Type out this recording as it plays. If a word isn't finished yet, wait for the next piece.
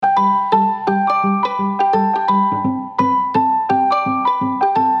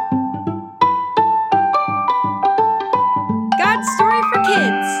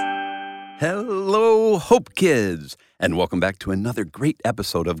Hope, kids, and welcome back to another great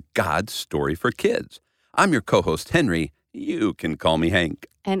episode of God's Story for Kids. I'm your co-host, Henry. You can call me Hank.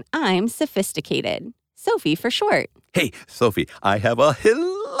 And I'm Sophisticated. Sophie for short. Hey, Sophie, I have a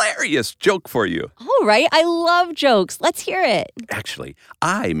hilarious joke for you. All right, I love jokes. Let's hear it. Actually,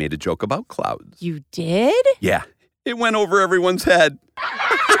 I made a joke about clouds. You did? Yeah, it went over everyone's head.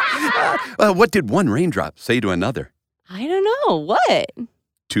 What did one raindrop say to another? I don't know. What?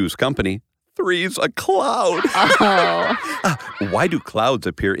 Two's company, three's a cloud. Oh. Why do clouds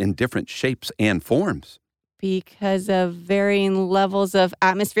appear in different shapes and forms? Because of varying levels of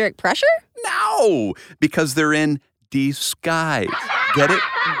atmospheric pressure? No, because they're in disguise. Get it?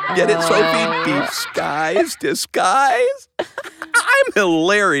 Get it, Sophie? Disguise? I'm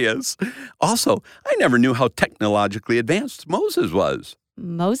hilarious. Also, I never knew how technologically advanced Moses was.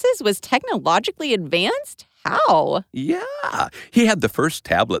 Moses was technologically advanced? How? Yeah, he had the first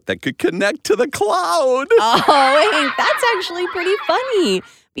tablet that could connect to the cloud. Oh, Hank, that's actually pretty funny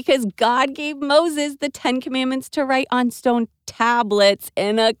because God gave Moses the 10 Commandments to write on stone tablets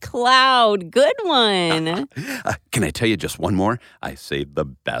in a cloud. Good one. Can I tell you just one more? I saved the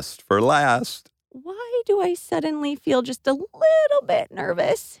best for last. Why do I suddenly feel just a little bit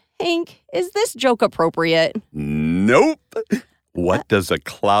nervous? Hank, is this joke appropriate? Nope. What does a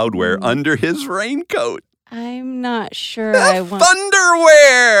cloud wear under his raincoat? I'm not sure I want...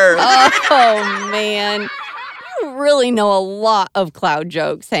 Thunderwear! Oh, man. You really know a lot of cloud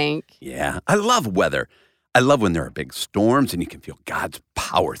jokes, Hank. Yeah, I love weather. I love when there are big storms and you can feel God's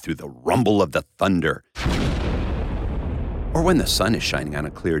power through the rumble of the thunder. Or when the sun is shining on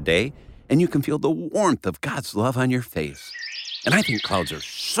a clear day and you can feel the warmth of God's love on your face. And I think clouds are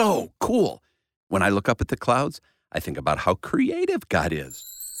so cool. When I look up at the clouds, I think about how creative God is.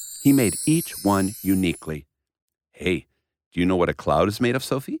 He made each one uniquely. Hey, do you know what a cloud is made of,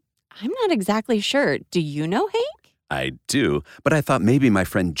 Sophie? I'm not exactly sure. Do you know, Hank? I do, but I thought maybe my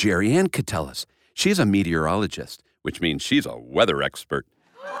friend Jerry Ann could tell us. She's a meteorologist, which means she's a weather expert.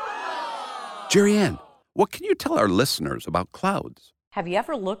 Jerry Ann, what can you tell our listeners about clouds? Have you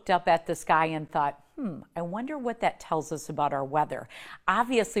ever looked up at the sky and thought, I wonder what that tells us about our weather?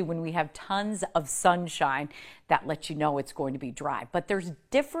 Obviously, when we have tons of sunshine, that lets you know it's going to be dry. But there's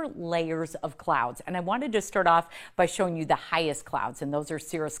different layers of clouds. And I wanted to start off by showing you the highest clouds, and those are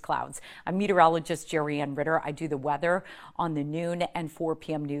cirrus clouds. I'm meteorologist Jerry Ann Ritter. I do the weather on the noon and 4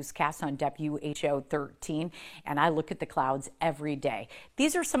 p.m. newscast on WHO 13, and I look at the clouds every day.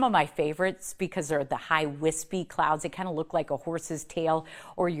 These are some of my favorites because they're the high wispy clouds. They kind of look like a horse's tail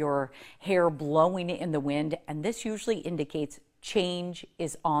or your hair blowing in the wind, and this usually indicates change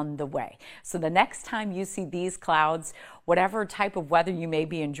is on the way. So the next time you see these clouds, whatever type of weather you may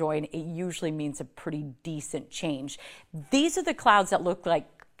be enjoying, it usually means a pretty decent change. These are the clouds that look like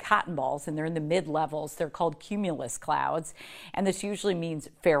cotton balls, and they're in the mid-levels. They're called cumulus clouds, and this usually means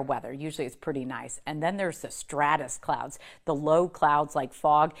fair weather. Usually it's pretty nice. And then there's the stratus clouds, the low clouds like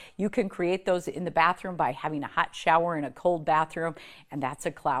fog. You can create those in the bathroom by having a hot shower in a cold bathroom, and that's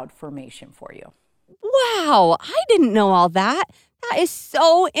a cloud formation for you. Wow, I didn't know all that. That is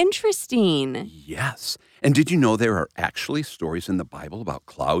so interesting. Yes. And did you know there are actually stories in the Bible about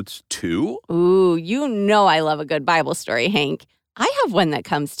clouds, too? Ooh, you know I love a good Bible story, Hank. I have one that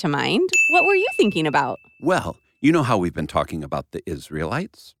comes to mind. What were you thinking about? Well, you know how we've been talking about the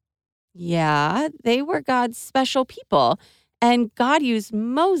Israelites? Yeah, they were God's special people, and God used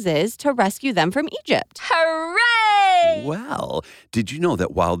Moses to rescue them from Egypt. Hooray! Well, did you know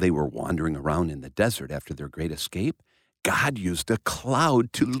that while they were wandering around in the desert after their great escape, God used a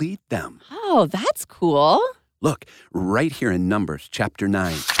cloud to lead them? Oh, that's cool. Look, right here in Numbers chapter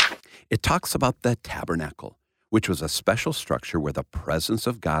 9, it talks about the tabernacle, which was a special structure where the presence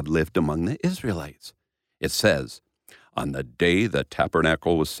of God lived among the Israelites. It says, "On the day the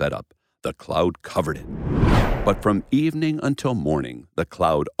tabernacle was set up, the cloud covered it. But from evening until morning, the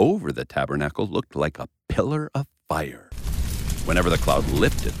cloud over the tabernacle looked like a pillar of fire. Whenever the cloud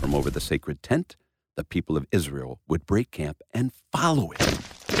lifted from over the sacred tent, the people of Israel would break camp and follow it.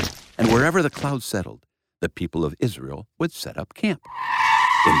 And wherever the cloud settled, the people of Israel would set up camp.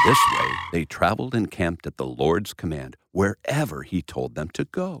 In this way, they traveled and camped at the Lord's command wherever he told them to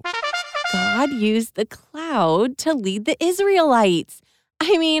go." God used the cloud to lead the Israelites.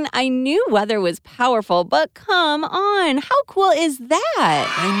 I mean, I knew weather was powerful, but come on, how cool is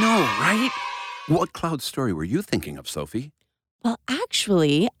that? I know, right? What cloud story were you thinking of, Sophie? Well,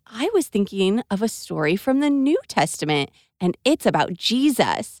 actually, I was thinking of a story from the New Testament, and it's about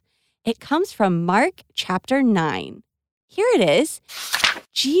Jesus. It comes from Mark chapter 9. Here it is.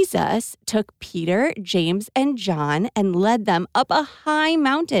 Jesus took Peter, James, and John and led them up a high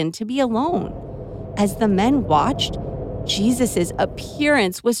mountain to be alone. As the men watched, Jesus'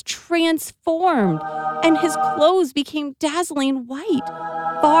 appearance was transformed, and his clothes became dazzling white,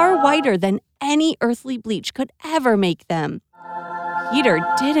 far whiter than any earthly bleach could ever make them. Peter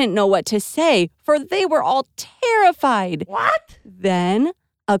didn't know what to say, for they were all terrified. What? Then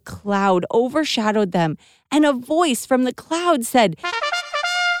a cloud overshadowed them, and a voice from the cloud said,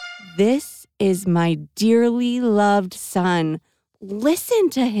 "This is my dearly loved son.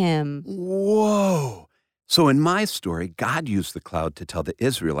 Listen to him." Whoa. So in my story, God used the cloud to tell the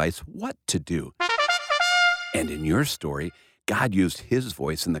Israelites what to do. And in your story, God used his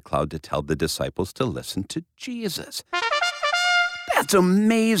voice in the cloud to tell the disciples to listen to Jesus. That's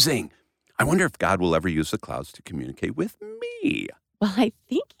amazing. I wonder if God will ever use the clouds to communicate with me. Well, I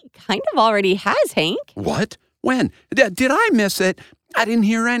think he kind of already has, Hank. What? When? Did I miss it? I didn't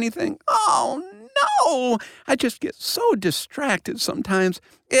hear anything. Oh, no. I just get so distracted sometimes.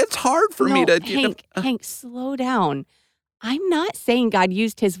 It's hard for me to... Hank, slow down. I'm not saying God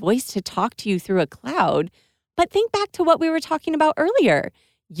used his voice to talk to you through a cloud, but think back to what we were talking about earlier.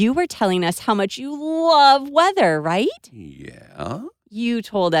 You were telling us how much you love weather, right? Yeah. You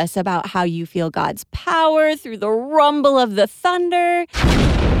told us about how you feel God's power through the rumble of the thunder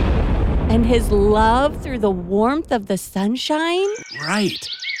and his love through the warmth of the sunshine. Right.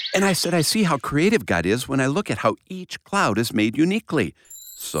 And I said I see how creative God is when I look at how each cloud is made uniquely.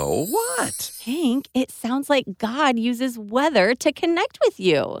 So what? Hank, it sounds like God uses weather to connect with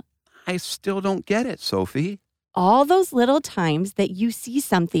you. I still don't get it, Sophie. All those little times that you see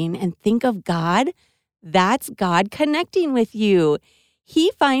something and think of God, that's God connecting with you.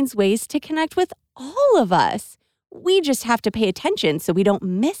 He finds ways to connect with all of us. We just have to pay attention so we don't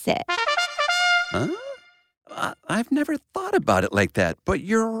miss it. Huh? I've never thought about it like that, but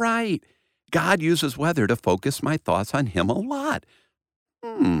you're right. God uses weather to focus my thoughts on him a lot.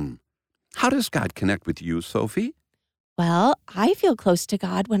 How does God connect with you, Sophie? Well, I feel close to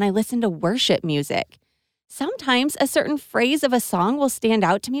God when I listen to worship music. Sometimes a certain phrase of a song will stand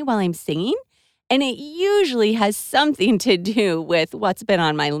out to me while I'm singing, and it usually has something to do with what's been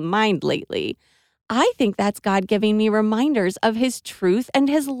on my mind lately. I think that's God giving me reminders of his truth and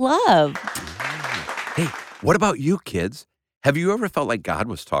his love. Hey, what about you, kids? Have you ever felt like God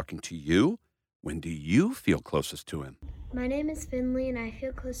was talking to you? When do you feel closest to him? My name is Finley, and I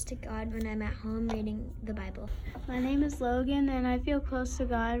feel close to God when I'm at home reading the Bible. My name is Logan, and I feel close to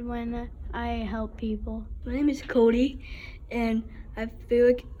God when I help people. My name is Cody, and I feel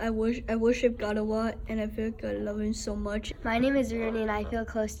like I worship God a lot, and I feel like I love him so much. My name is Rooney, and I feel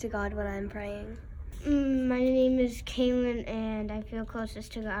close to God when I'm praying. My name is Kaylin, and I feel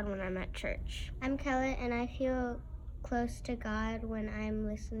closest to God when I'm at church. I'm Kelly, and I feel close to God when I'm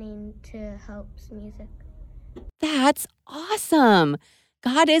listening to Hope's music. That's awesome.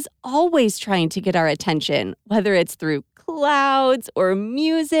 God is always trying to get our attention, whether it's through clouds or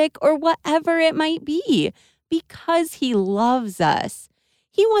music or whatever it might be, because he loves us.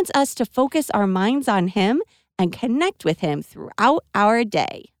 He wants us to focus our minds on him and connect with him throughout our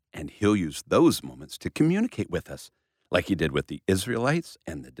day. And he'll use those moments to communicate with us, like he did with the Israelites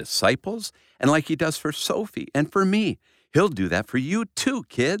and the disciples, and like he does for Sophie and for me. He'll do that for you too,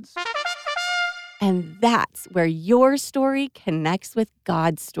 kids. And that's where your story connects with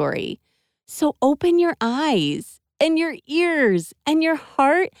God's story. So open your eyes and your ears and your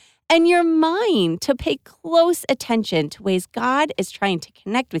heart and your mind to pay close attention to ways God is trying to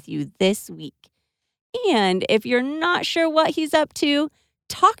connect with you this week. And if you're not sure what he's up to,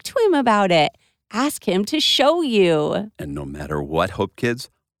 talk to him about it. Ask him to show you. And no matter what, Hope Kids,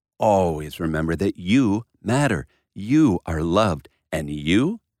 always remember that you matter. You are loved, and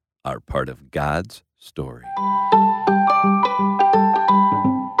you are part of God's story.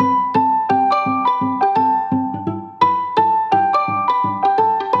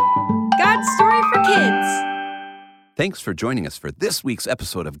 God's Story for Kids. Thanks for joining us for this week's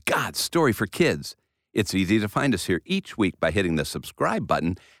episode of God's Story for Kids. It's easy to find us here each week by hitting the subscribe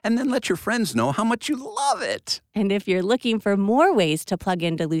button and then let your friends know how much you love it. And if you're looking for more ways to plug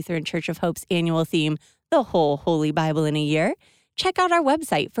into Lutheran Church of Hope's annual theme, the whole Holy Bible in a Year, check out our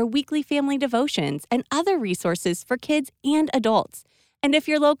website for weekly family devotions and other resources for kids and adults. And if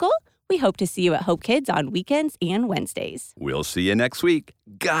you're local, we hope to see you at Hope Kids on weekends and Wednesdays. We'll see you next week.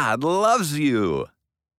 God loves you.